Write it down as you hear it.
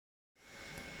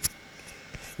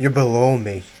You're below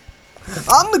me.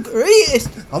 I'm the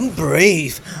greatest. I'm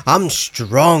brave. I'm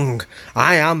strong.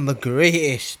 I am the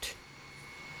greatest.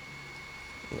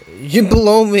 You're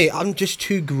below me. I'm just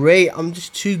too great. I'm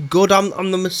just too good.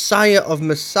 I'm the messiah of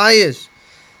messiahs.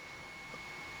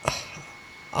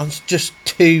 I'm just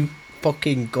too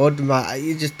fucking good, man.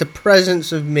 You're just the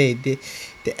presence of me, the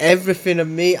everything of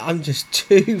me. I'm just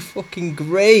too fucking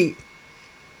great.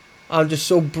 I'm just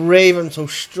so brave and so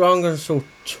strong and so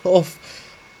tough.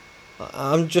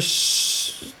 I'm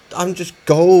just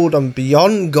gold. I'm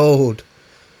beyond gold.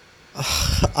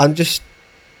 I'm just.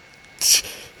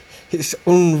 It's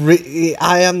unreal.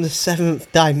 I am the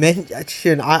seventh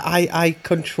dimension. I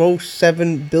control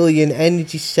 7 billion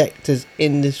energy sectors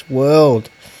in this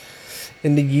world,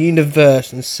 in the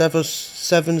universe, and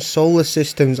seven solar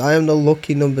systems. I am the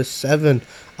lucky number 7.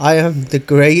 I am the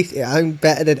great. I'm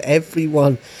better than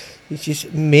everyone. It's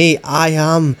just me. I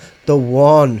am the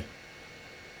one.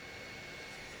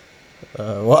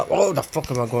 What the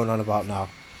fuck am I going on about now?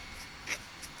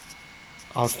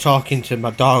 I was talking to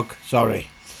my dog. Sorry.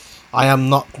 I am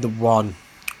not the one.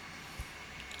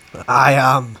 I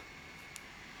am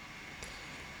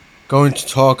going to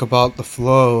talk about the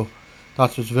flow.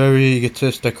 That was very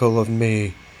egotistical of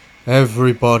me.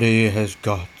 Everybody has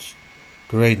got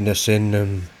greatness in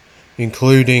them,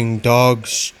 including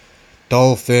dogs,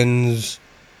 dolphins,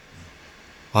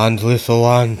 and little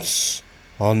ants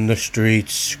on the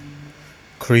streets,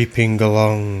 creeping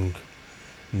along,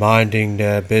 minding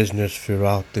their business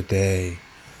throughout the day.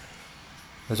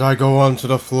 As I go on to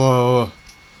the floor,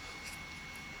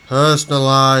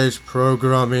 personalized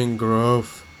programming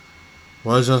growth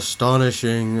was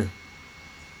astonishing.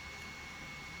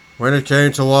 When it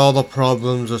came to all the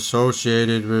problems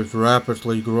associated with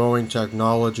rapidly growing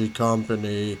technology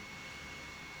company,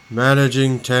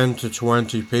 managing 10 to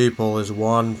 20 people is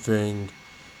one thing.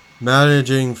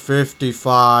 Managing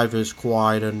 55 is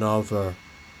quite another.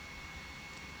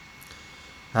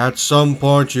 At some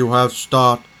point you have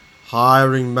start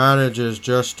hiring managers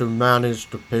just to manage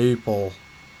the people.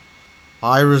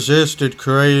 I resisted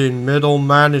creating middle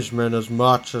management as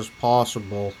much as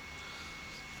possible.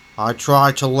 I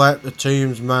tried to let the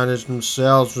teams manage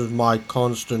themselves with my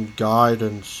constant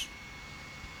guidance.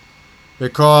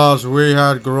 Because we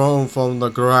had grown from the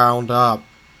ground up,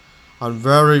 and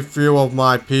very few of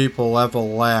my people ever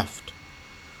left.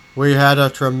 We had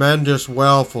a tremendous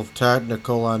wealth of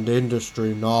technical and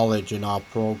industry knowledge in our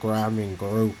programming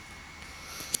group.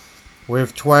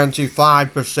 With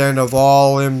 25% of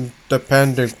all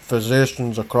independent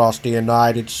physicians across the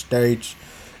United States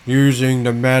using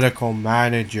the medical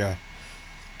manager,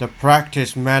 the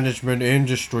practice management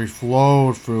industry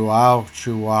flowed throughout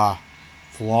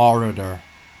Florida.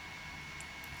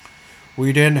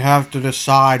 We didn't have to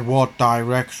decide what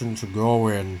direction to go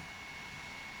in.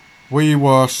 We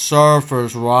were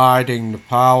surfers riding the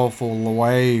powerful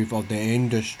wave of the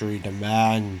industry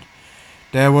demand.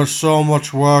 There was so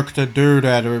much work to do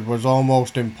that it was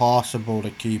almost impossible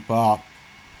to keep up.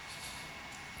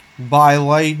 By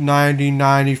late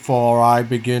 1994, I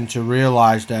began to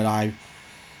realize that I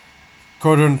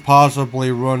couldn't possibly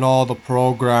run all the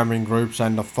programming groups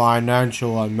and the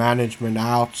financial and management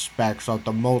aspects of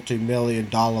the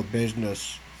multi-million-dollar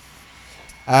business,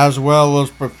 as well as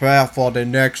prepare for the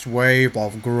next wave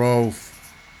of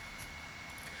growth.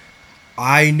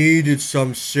 I needed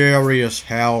some serious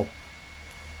help.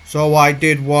 So I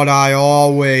did what I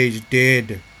always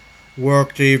did,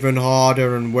 worked even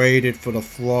harder and waited for the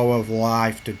flow of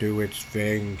life to do its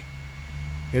thing.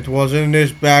 It was in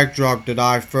this backdrop that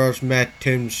I first met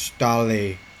Tim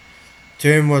Stulley.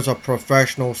 Tim was a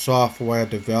professional software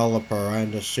developer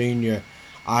and a senior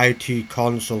IT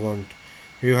consultant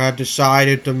who had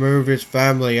decided to move his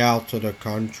family out to the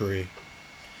country.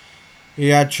 He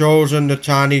had chosen the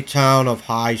tiny town of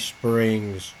High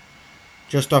Springs,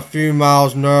 just a few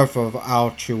miles north of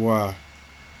Alachua,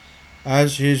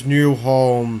 as his new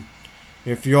home.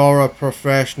 If you're a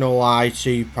professional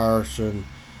IT person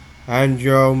and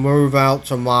you'll move out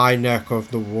to my neck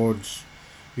of the woods,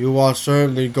 you are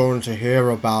certainly going to hear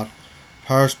about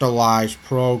personalized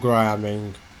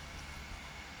programming.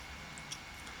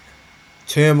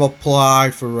 Tim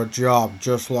applied for a job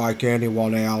just like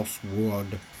anyone else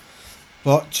would.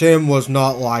 But Tim was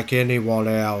not like anyone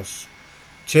else.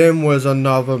 Tim was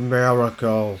another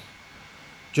miracle.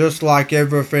 Just like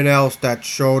everything else that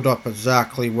showed up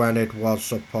exactly when it was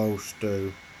supposed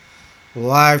to.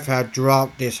 Life had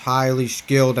dropped this highly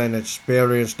skilled and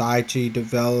experienced IT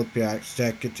developer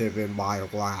executive in my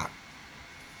lap.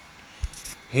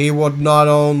 He would not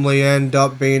only end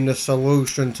up being the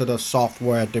solution to the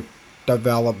software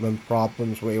development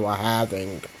problems we were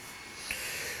having,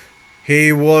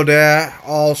 He would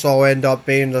also end up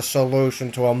being the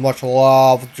solution to a much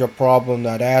larger problem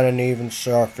that hadn't even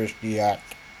surfaced yet.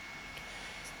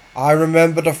 I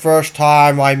remember the first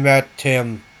time I met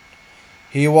Tim.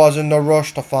 He was in a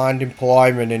rush to find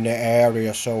employment in the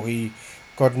area so he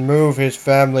could move his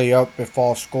family up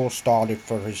before school started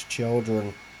for his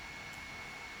children.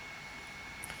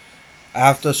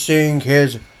 After seeing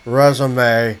his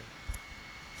resume,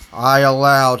 I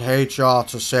allowed HR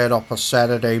to set up a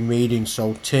Saturday meeting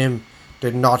so Tim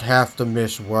did not have to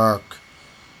miss work.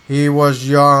 He was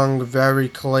young, very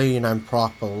clean and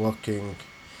proper looking,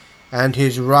 and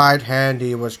his right hand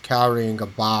he was carrying a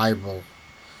Bible.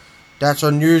 That's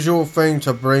an unusual thing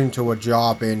to bring to a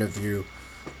job interview,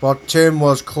 but Tim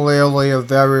was clearly a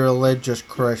very religious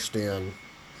Christian,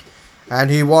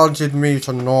 and he wanted me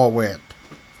to know it.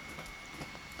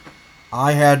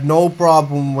 I had no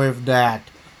problem with that,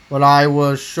 but I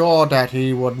was sure that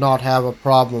he would not have a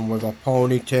problem with a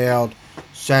ponytailed,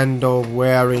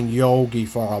 sandal-wearing yogi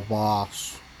for a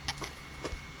boss.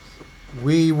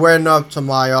 We went up to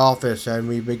my office and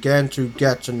we began to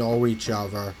get to know each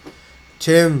other.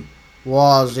 Tim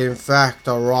was in fact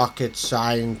a rocket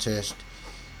scientist.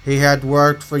 He had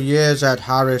worked for years at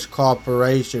Harris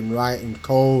Corporation writing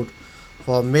code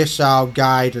for missile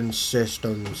guidance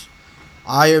systems.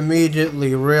 I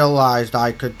immediately realized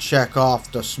I could check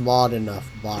off the smart enough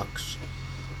box.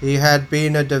 He had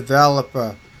been a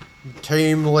developer,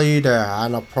 team leader,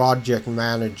 and a project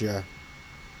manager.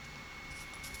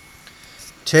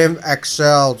 Tim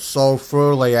excelled so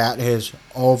thoroughly at his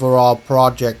overall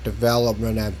project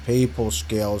development and people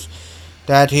skills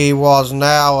that he was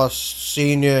now a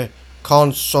senior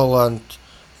consultant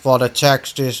for the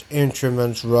Texas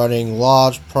Instruments running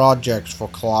large projects for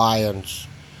clients.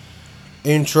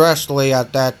 Interestingly,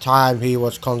 at that time he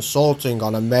was consulting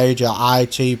on a major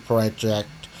IT project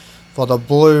for the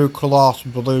Blue Cross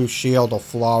Blue Shield of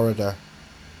Florida.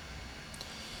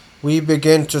 We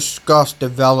began to discuss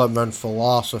development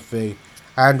philosophy,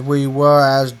 and we were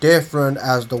as different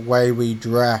as the way we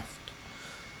dressed.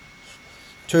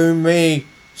 To me,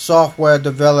 software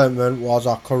development was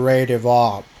a creative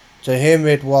art. To him,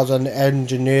 it was an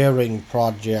engineering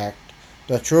project.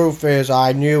 The truth is,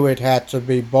 I knew it had to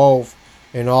be both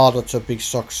in order to be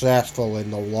successful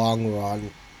in the long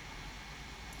run.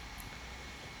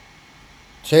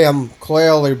 Tim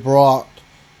clearly brought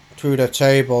to the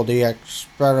table the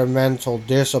experimental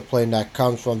discipline that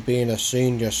comes from being a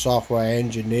senior software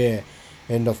engineer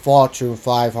in the Fortune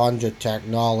 500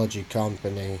 technology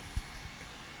company.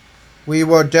 We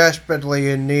were desperately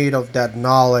in need of that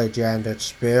knowledge and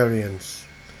experience.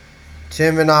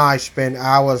 Tim and I spent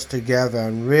hours together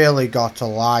and really got to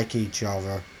like each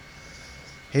other.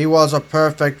 He was a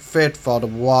perfect fit for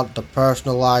what the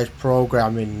personalized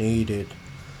programming needed,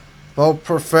 both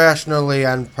professionally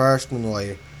and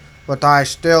personally, but I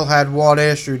still had one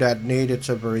issue that needed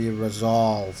to be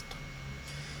resolved.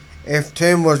 If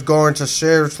Tim was going to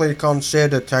seriously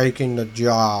consider taking the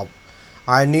job,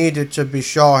 I needed to be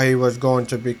sure he was going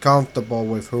to be comfortable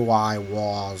with who I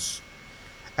was.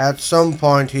 At some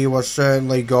point he was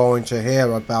certainly going to hear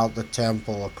about the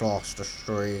temple across the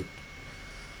street.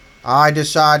 I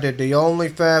decided the only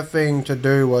fair thing to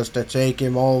do was to take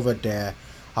him over there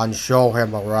and show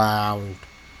him around.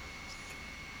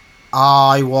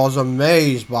 I was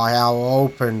amazed by how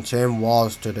open Tim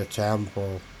was to the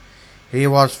temple. He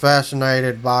was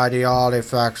fascinated by the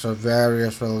artifacts of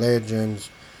various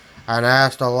religions and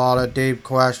asked a lot of deep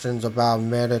questions about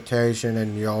meditation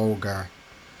and yoga.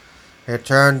 It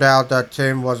turned out that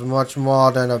Tim was much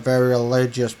more than a very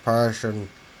religious person.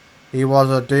 He was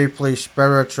a deeply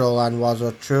spiritual and was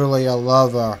truly a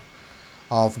lover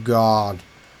of God.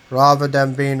 Rather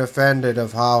than being offended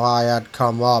of how I had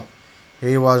come up,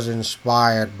 he was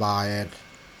inspired by it.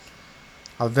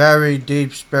 A very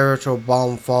deep spiritual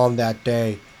bond formed that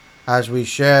day as we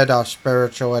shared our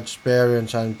spiritual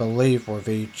experience and belief with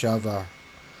each other.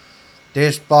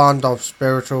 This bond of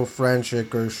spiritual friendship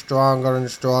grew stronger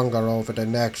and stronger over the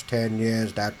next 10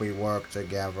 years that we worked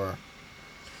together.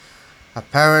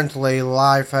 Apparently,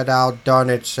 life had outdone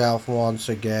itself once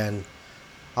again.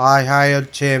 I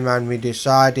hired Tim and we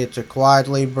decided to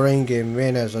quietly bring him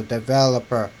in as a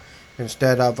developer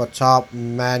instead of a top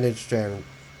manager.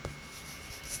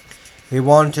 He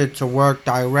wanted to work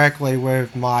directly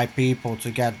with my people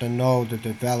to get to know the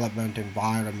development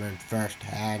environment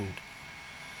firsthand.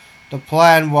 The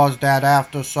plan was that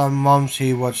after some months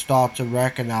he would start to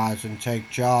recognize and take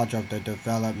charge of the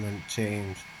development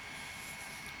teams.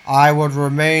 I would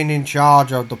remain in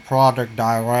charge of the product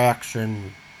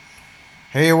direction.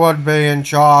 He would be in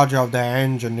charge of the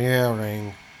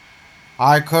engineering.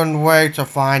 I couldn't wait to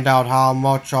find out how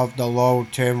much of the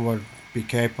load Tim would be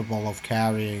capable of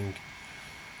carrying.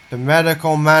 The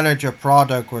medical manager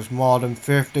product was more than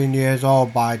 15 years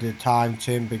old by the time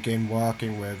Tim began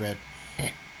working with it.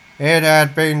 It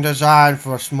had been designed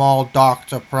for small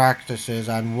doctor practices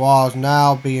and was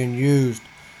now being used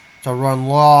to run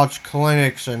large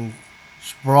clinics and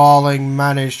sprawling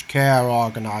managed care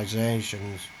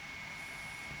organizations.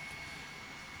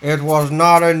 It was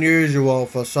not unusual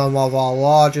for some of our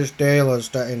largest dealers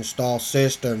to install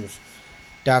systems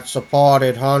that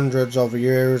supported hundreds of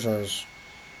users.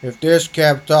 If this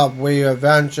kept up, we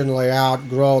eventually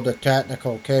outgrow the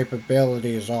technical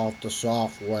capabilities of the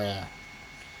software.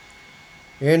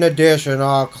 In addition,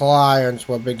 our clients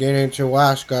were beginning to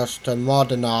ask us to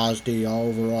modernize the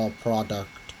overall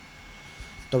product.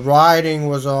 The writing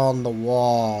was on the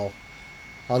wall.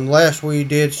 Unless we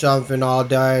did something, our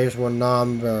days were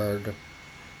numbered.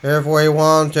 If we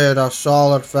wanted a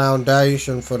solid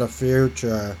foundation for the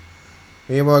future,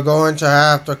 we were going to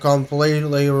have to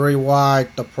completely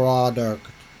rewrite the product.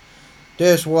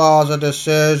 This was a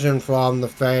decision from the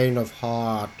faint of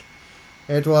heart.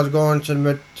 It was going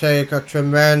to take a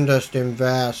tremendous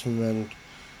investment,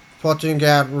 putting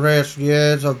at risk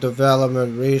years of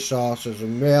development resources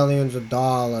and millions of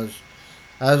dollars.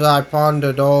 As I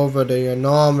pondered over the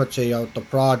enormity of the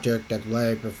project that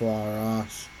lay before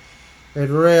us,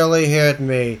 it really hit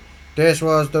me. This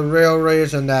was the real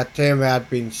reason that Tim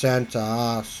had been sent to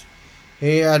us.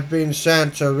 He had been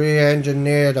sent to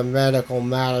re-engineer the medical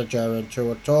manager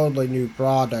into a totally new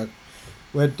product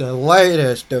with the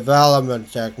latest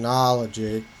development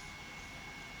technology.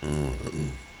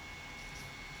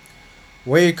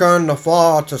 We couldn't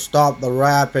afford to stop the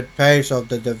rapid pace of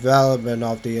the development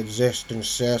of the existing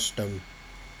system.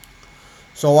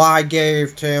 So I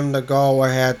gave Tim the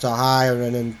go-ahead to hire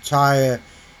an entire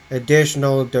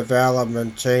additional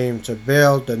development team to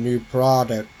build the new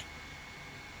product.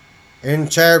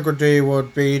 Integrity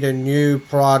would be the new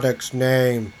product's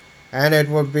name, and it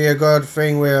would be a good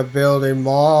thing we were building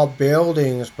more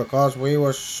buildings because we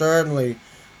were certainly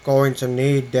going to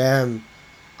need them.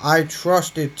 I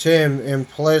trusted Tim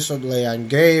implicitly and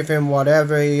gave him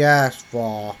whatever he asked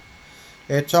for.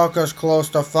 It took us close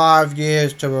to 5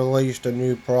 years to release the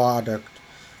new product,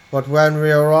 but when we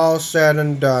were all said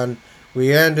and done,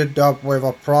 we ended up with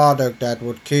a product that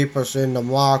would keep us in the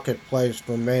marketplace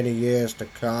for many years to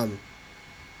come.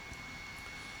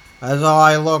 As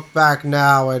I look back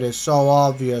now, it is so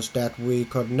obvious that we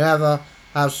could never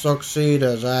have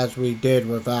succeeded as we did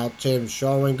without Tim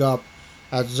showing up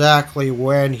exactly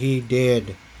when he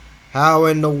did. How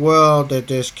in the world did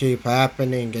this keep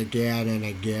happening again and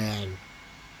again?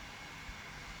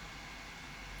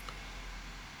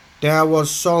 There was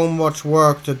so much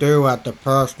work to do at the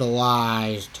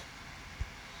personalized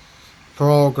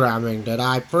programming that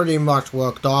I pretty much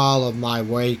worked all of my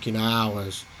waking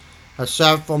hours,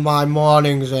 except for my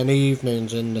mornings and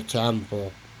evenings in the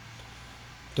temple.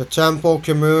 The temple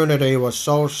community was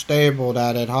so stable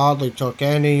that it hardly took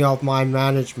any of my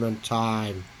management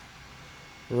time.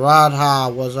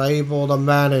 Radha was able to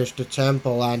manage the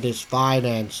temple and its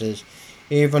finances,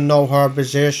 even though her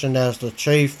position as the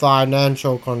chief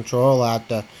financial controller at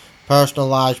the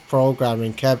personalized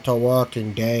programming kept her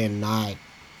working day and night.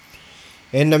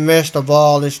 In the midst of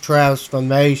all this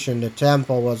transformation, the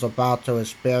temple was about to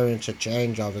experience a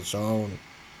change of its own.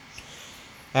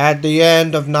 At the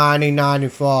end of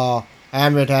 1994,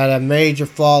 Amit had a major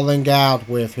falling out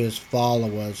with his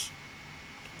followers.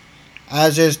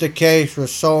 As is the case with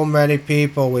so many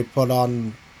people we put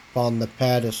on the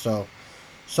pedestal,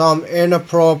 some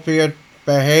inappropriate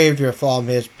behavior from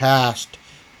his past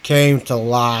came to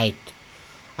light,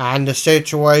 and the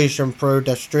situation proved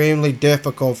extremely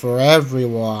difficult for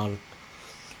everyone.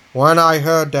 When I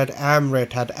heard that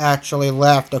Amrit had actually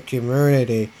left the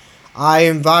community, I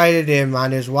invited him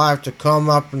and his wife to come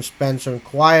up and spend some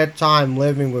quiet time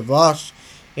living with us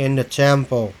in the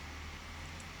temple.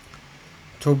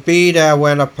 To be there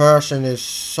when a person is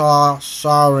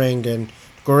sorrowing and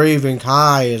grieving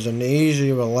high is an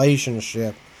easy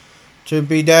relationship. To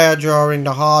be there during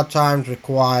the hard times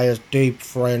requires deep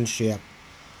friendship.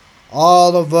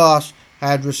 All of us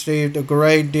had received a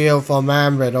great deal from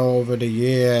Amrit over the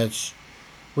years.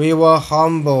 We were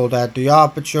humbled at the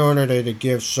opportunity to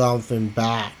give something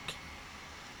back.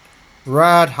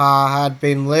 Radha had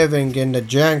been living in the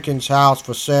Jenkins house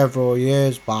for several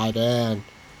years by then.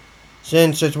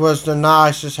 Since it was the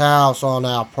nicest house on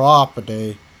our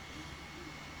property,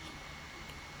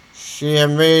 she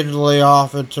immediately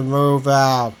offered to move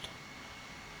out.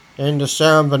 In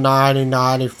December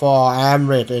 1994,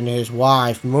 Amrit and his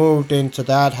wife moved into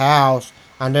that house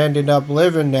and ended up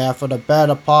living there for the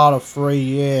better part of 3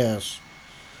 years.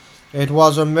 It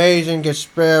was an amazing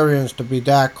experience to be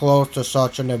that close to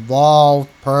such an evolved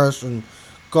person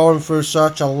going through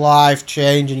such a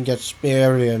life-changing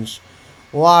experience.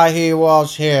 While he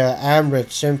was here,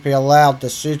 Amrit simply allowed the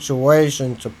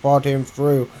situation to put him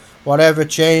through whatever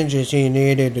changes he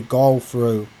needed to go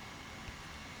through.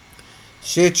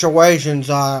 Situations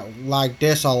like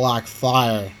this are like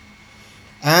fire.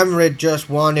 Amrit just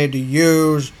wanted to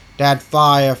use that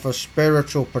fire for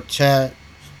spiritual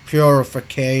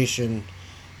purification.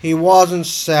 He wasn't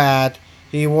sad,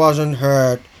 he wasn't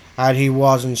hurt, and he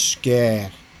wasn't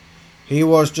scared. He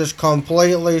was just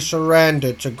completely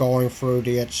surrendered to going through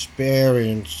the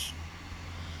experience.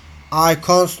 I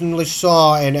constantly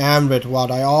saw in Amrit what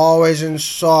I always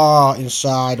saw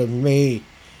inside of me.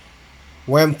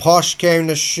 When push came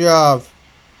to shove,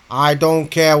 I don't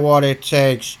care what it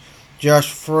takes. Just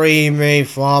free me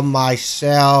from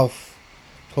myself,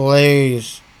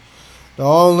 please. The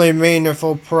only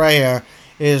meaningful prayer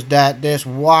is that this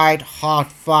white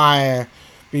hot fire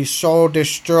be so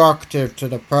destructive to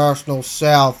the personal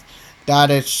self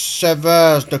that it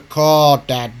severs the cord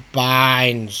that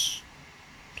binds.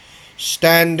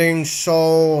 Standing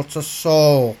soul to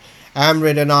soul,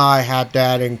 Amrit and I had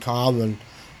that in common.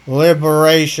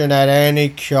 Liberation at any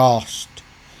cost.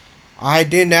 I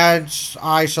didn't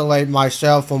isolate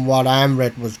myself from what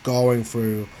Amrit was going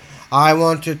through. I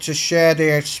wanted to share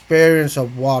the experience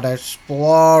of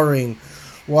exploring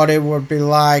what it would be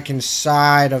like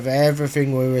inside of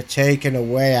everything we were taking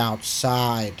away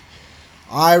outside.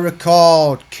 I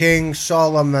recalled King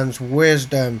Solomon's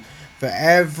wisdom: for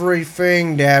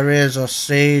everything there is a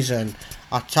season,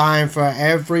 a time for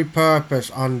every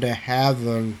purpose under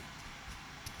heaven.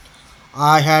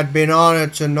 I had been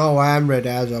honored to know Amrit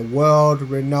as a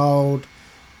world-renowned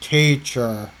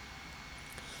teacher.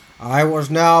 I was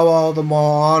now all the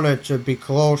more honored to be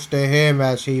close to him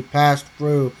as he passed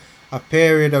through a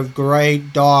period of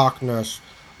great darkness,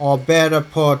 or better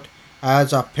put,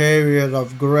 as a period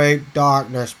of great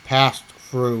darkness passed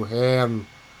through him.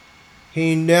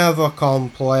 He never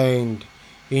complained.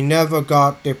 He never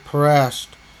got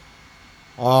depressed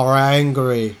or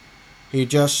angry. He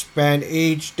just spent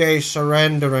each day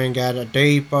surrendering at a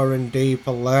deeper and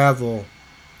deeper level.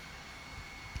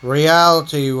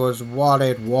 Reality was what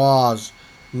it was.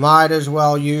 Might as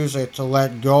well use it to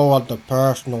let go of the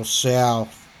personal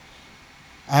self.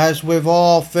 As with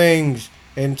all things,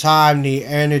 in time the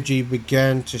energy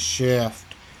began to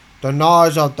shift. The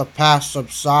noise of the past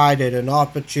subsided and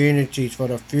opportunities for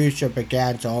the future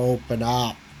began to open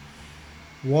up.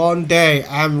 One day,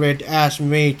 Amrit asked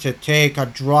me to take a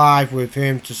drive with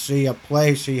him to see a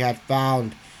place he had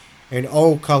found in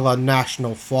Ocala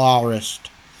National Forest.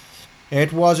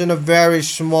 It was in a very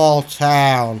small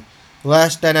town,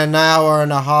 less than an hour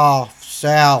and a half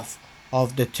south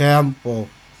of the temple.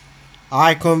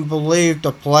 I couldn't believe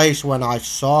the place when I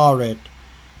saw it.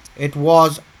 It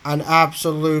was an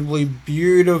absolutely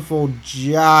beautiful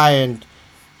giant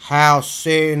house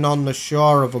sitting on the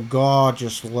shore of a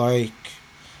gorgeous lake.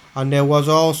 And there was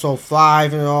also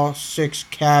 5 or 6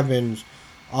 cabins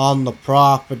on the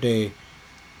property.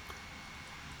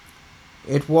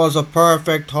 It was a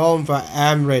perfect home for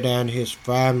Amrit and his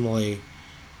family.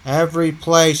 Every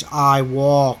place I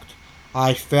walked,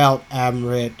 I felt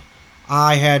Amrit.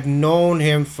 I had known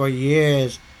him for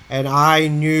years, and I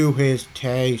knew his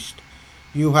taste.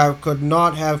 Could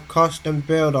not have custom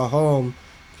built a home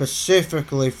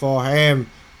specifically for him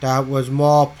that was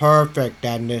more perfect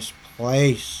than this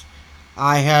place.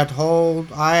 I had to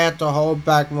hold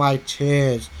back my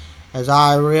tears as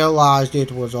I realized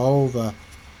it was over.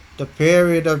 The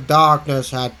period of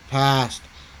darkness had passed.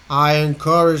 I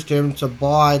encouraged him to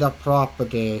buy the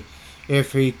property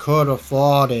if he could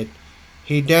afford it.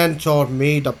 He then told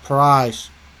me the price.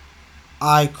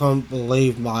 I couldn't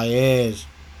believe my ears.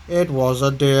 It was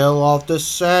a deal of the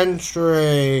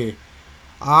century.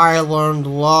 I learned a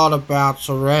lot about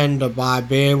surrender by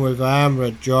being with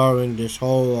Amrit during this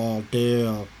whole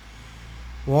ordeal.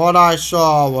 What I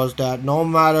saw was that no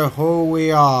matter who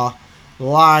we are,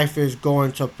 life is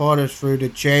going to put us through the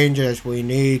changes we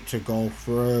need to go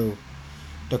through.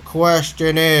 The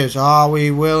question is, are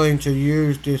we willing to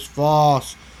use this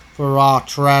force for our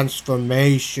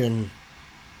transformation?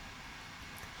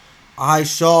 I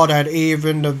saw that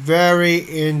even the very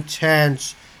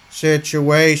intense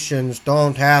situations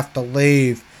don't have to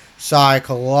leave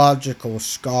psychological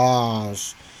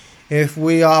scars. If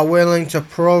we are willing to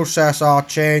process our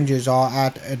changes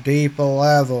at a deeper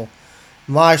level,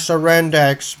 my surrender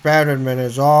experiment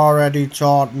has already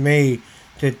taught me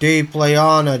to deeply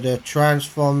honor the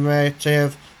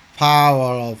transformative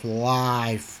power of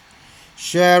life.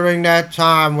 Sharing that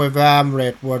time with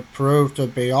Amrit would prove to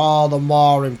be all the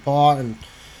more important,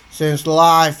 since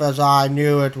life as I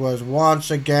knew it was once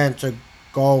again to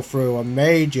go through a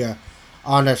major,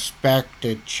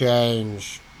 unexpected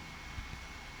change.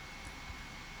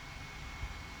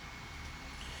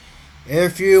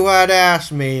 If you had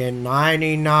asked me in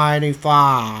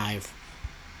 1995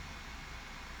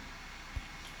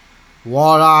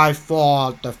 what I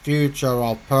thought the future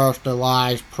of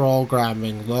personalized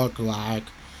programming looked like,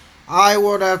 I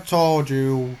would have told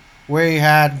you we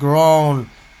had grown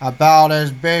about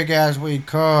as big as we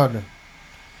could,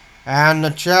 and the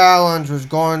challenge was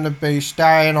going to be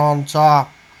staying on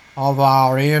top of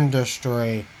our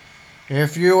industry.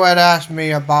 If you had asked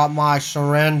me about my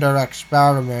surrender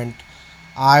experiment,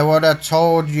 I would have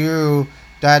told you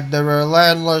that the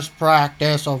relentless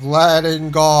practice of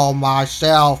letting go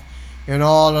myself in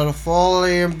order to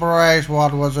fully embrace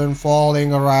what was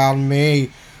unfolding around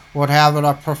me would have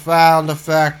a profound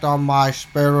effect on my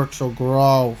spiritual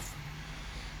growth.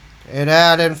 It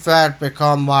had in fact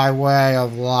become my way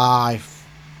of life.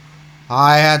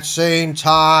 I had seen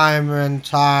time and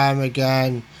time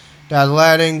again that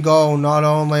letting go not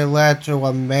only led to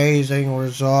amazing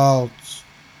results,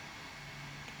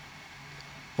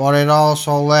 but it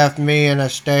also left me in a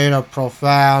state of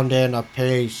profound inner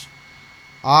peace.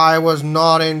 I was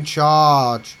not in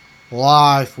charge,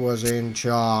 life was in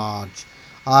charge,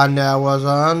 and there was an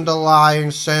underlying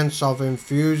sense of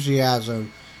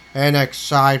enthusiasm and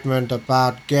excitement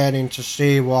about getting to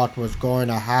see what was going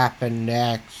to happen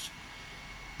next.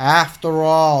 After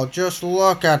all, just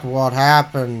look at what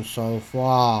happened so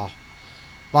far.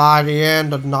 By the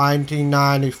end of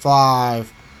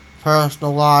 1995,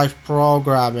 personalized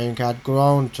programming had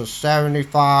grown to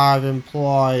 75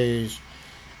 employees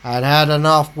and had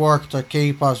enough work to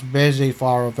keep us busy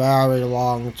for a very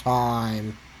long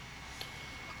time.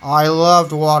 I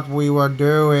loved what we were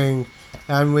doing,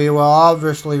 and we were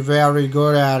obviously very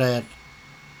good at it.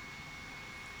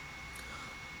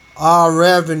 Our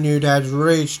revenue has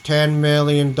reached $10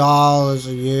 million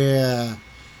a year,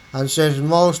 and since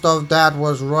most of that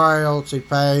was royalty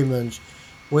payments,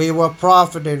 we were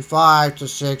profiting 5 to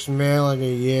 6 million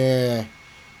a year.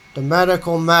 The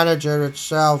medical manager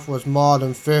itself was more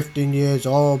than 15 years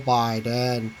old by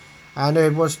then, and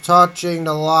it was touching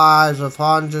the lives of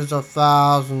hundreds of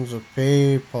thousands of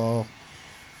people.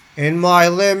 In my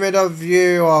limited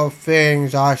view of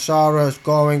things, I saw us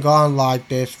going on like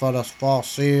this for the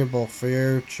foreseeable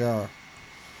future.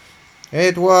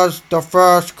 It was the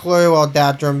first clue of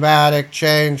that dramatic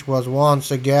change was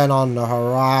once again on the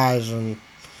horizon.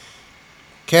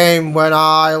 Came when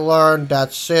I learned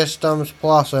that Systems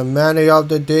Plus and many of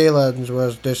the dealers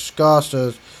was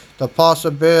discusses the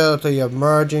possibility of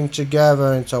merging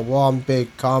together into one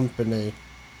big company.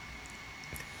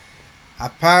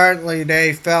 Apparently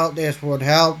they felt this would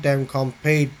help them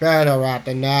compete better at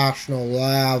the national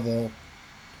level.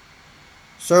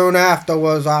 Soon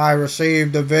afterwards I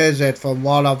received a visit from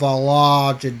one of our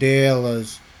larger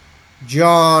dealers,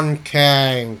 John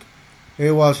Kang,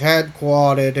 who was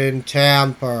headquartered in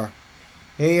Tampa.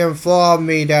 He informed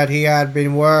me that he had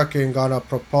been working on a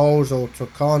proposal to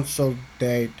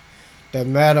consolidate the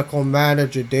medical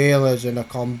manager dealers in a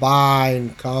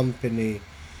combined company.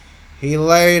 He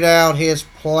laid out his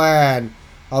plan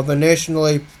of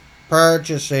initially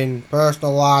purchasing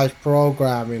personalized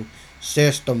programming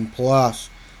System Plus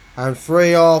and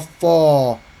 3 or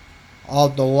 4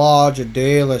 of the larger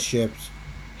dealerships.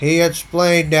 He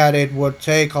explained that it would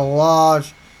take a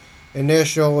large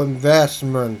initial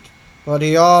investment, but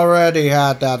he already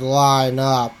had that line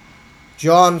up.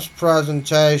 John's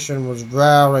presentation was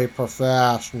very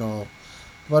professional,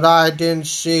 but I didn't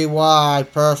see why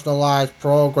personalized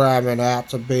programming had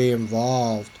to be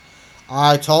involved.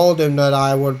 I told him that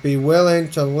I would be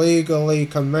willing to legally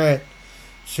commit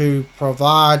to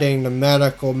providing the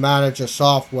medical manager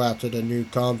software to the new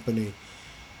company.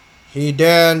 He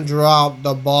then dropped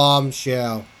the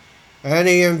bombshell.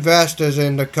 Any investors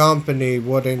in the company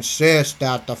would insist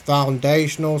that the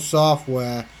foundational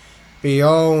software be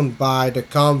owned by the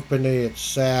company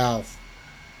itself.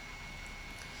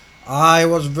 I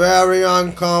was very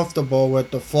uncomfortable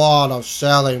with the thought of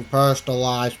selling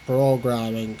personalized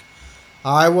programming.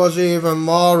 I was even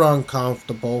more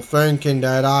uncomfortable thinking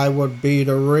that I would be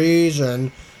the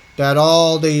reason that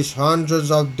all these hundreds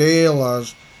of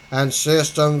dealers and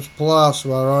Systems Plus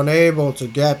were unable to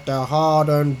get their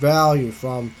hard-earned value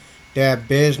from their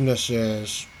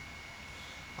businesses.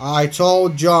 I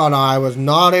told John I was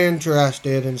not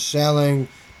interested in selling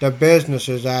the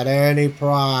businesses at any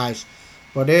price,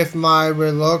 But if my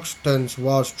reluctance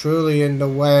was truly in the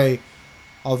way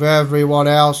of everyone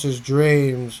else's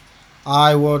dreams,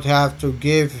 I would have to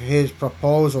give his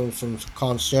proposal some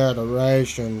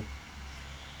consideration.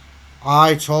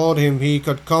 I told him he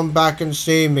could come back and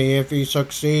see me if he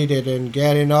succeeded in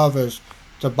getting others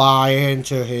to buy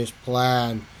into his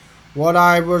plan. What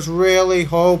I was really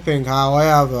hoping,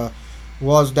 however,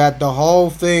 was that the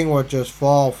whole thing would just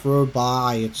fall through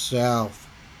by itself.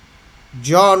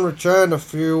 John returned a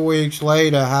few weeks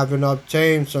later, having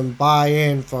obtained some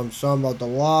buy-in from some of the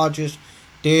largest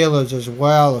dealers as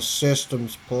well as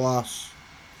Systems Plus.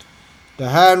 The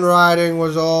handwriting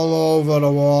was all over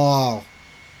the wall.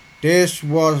 This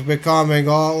was becoming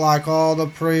all like all the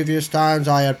previous times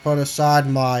I had put aside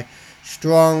my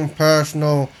strong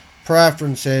personal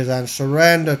preferences and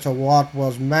surrendered to what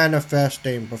was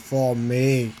manifesting before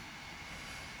me.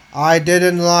 I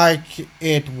didn't like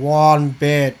it one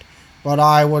bit, but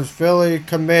I was fully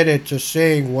committed to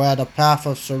seeing where the path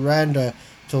of surrender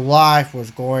to life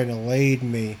was going to lead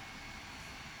me.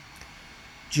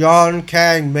 John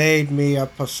Kang made me a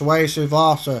persuasive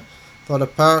offer for the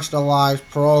personalized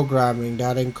programming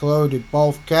that included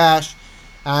both cash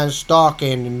and stock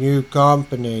in the new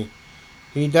company.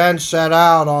 He then set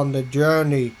out on the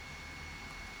journey,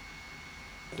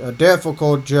 a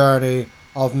difficult journey,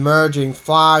 of merging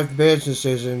 5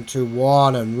 businesses into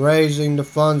one and raising the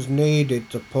funds needed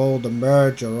to pull the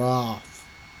merger off.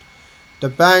 The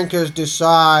bankers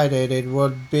decided it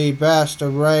would be best to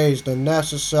raise the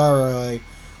necessary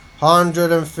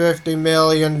 $150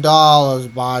 million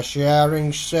by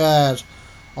sharing shares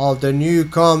of the new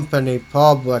company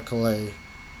publicly.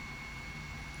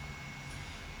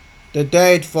 The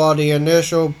date for the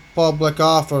initial public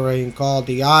offering, called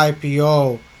the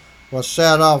IPO, was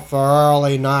set up for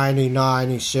early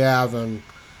 1997,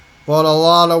 but a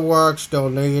lot of work still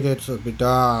needed to be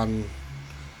done.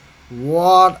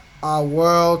 What a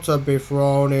world to be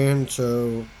thrown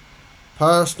into.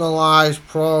 Personalized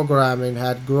programming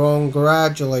had grown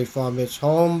gradually from its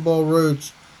humble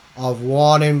roots of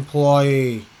one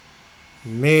employee,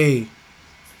 me.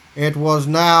 It was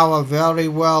now a very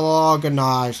well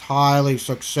organized, highly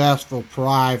successful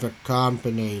private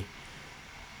company.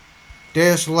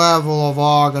 This level of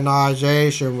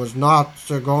organization was not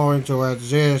going to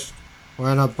exist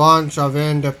when a bunch of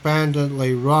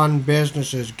independently run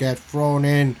businesses get thrown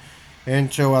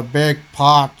into a big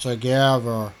pot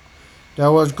together.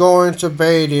 There was going to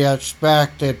be the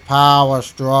expected power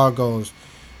struggles,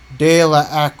 dealer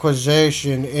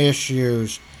acquisition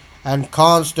issues, and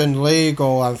constant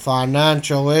legal and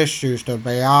financial issues to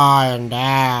be ironed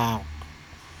out.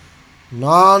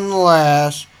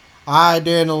 Nonetheless, I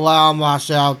didn't allow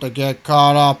myself to get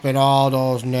caught up in all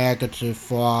those negative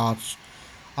thoughts.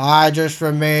 I just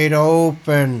remained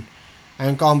open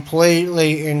and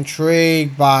completely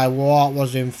intrigued by what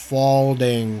was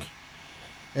unfolding.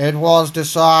 It was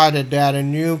decided that a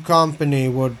new company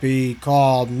would be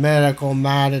called Medical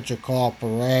Manager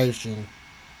Corporation.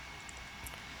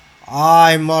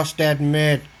 I must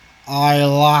admit, I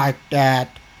liked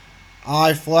that.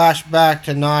 I flashed back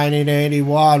to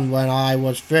 1981 when I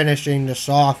was finishing the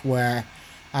software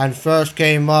and first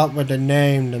came up with the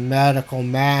name The Medical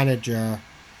Manager.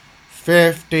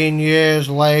 15 years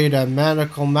later,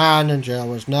 Medical Manager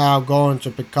was now going to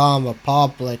become a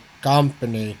public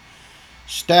company.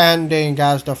 Standing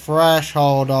as the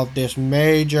threshold of this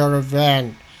major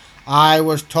event, I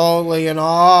was totally in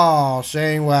awe,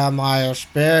 seeing where my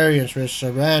experience with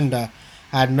surrender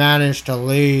had managed to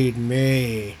lead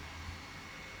me.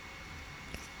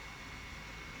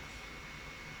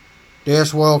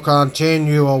 This will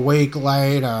continue a week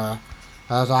later,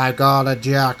 as I gotta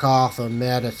jack off and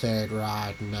meditate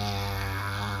right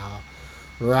now.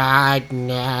 Right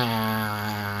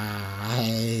now.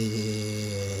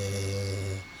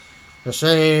 You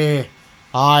see,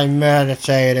 I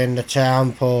meditate in the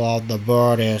temple of the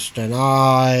Buddhist, and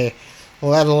I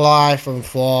let life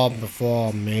unfold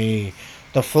before me.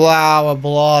 The flower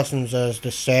blossoms as the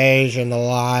sage and the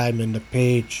lime and the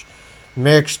peach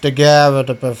mix together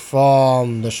to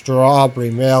perform the strawberry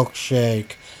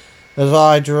milkshake. As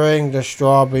I drink the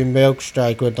strawberry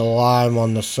milkshake with the lime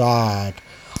on the side,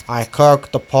 I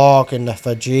cook the pork in the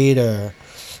fajita,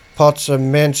 put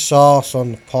some mint sauce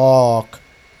on the pork,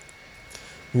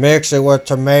 mix it with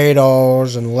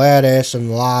tomatoes and lettuce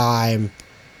and lime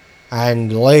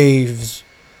and leaves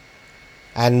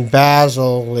and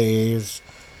basil leaves,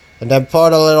 and then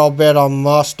put a little bit of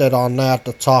mustard on that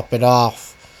to top it off.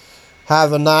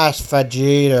 Have a nice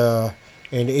fajita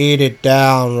and eat it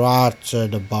down right to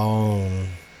the bone.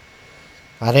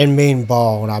 I didn't mean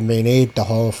bone, I mean eat the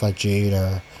whole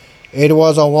fajita. It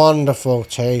was a wonderful,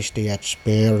 tasty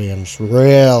experience,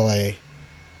 really.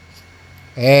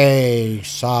 Hey,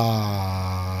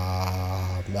 Sama.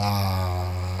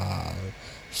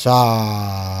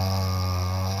 Sama.